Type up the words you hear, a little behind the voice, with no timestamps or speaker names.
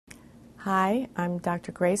Hi, I'm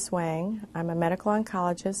Dr. Grace Wang. I'm a medical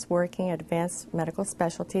oncologist working at Advanced Medical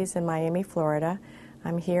Specialties in Miami, Florida.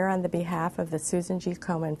 I'm here on the behalf of the Susan G.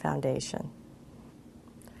 Komen Foundation.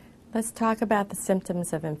 Let's talk about the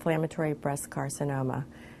symptoms of inflammatory breast carcinoma.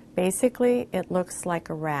 Basically, it looks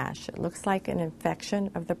like a rash. It looks like an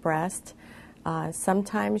infection of the breast.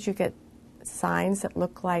 Sometimes you get signs that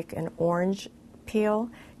look like an orange peel.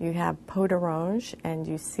 You have peau d'orange, and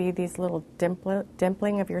you see these little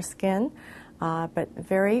dimpling of your skin. But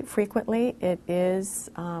very frequently, it is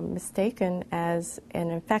mistaken as an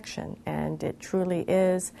infection, and it truly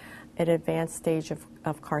is an advanced stage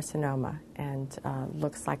of carcinoma and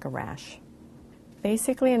looks like a rash.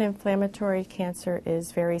 Basically, an inflammatory cancer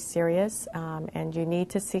is very serious, and you need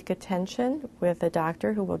to seek attention with a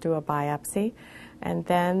doctor who will do a biopsy. And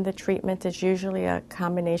then the treatment is usually a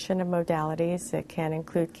combination of modalities. It can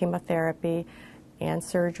include chemotherapy and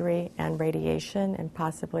surgery and radiation and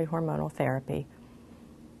possibly hormonal therapy.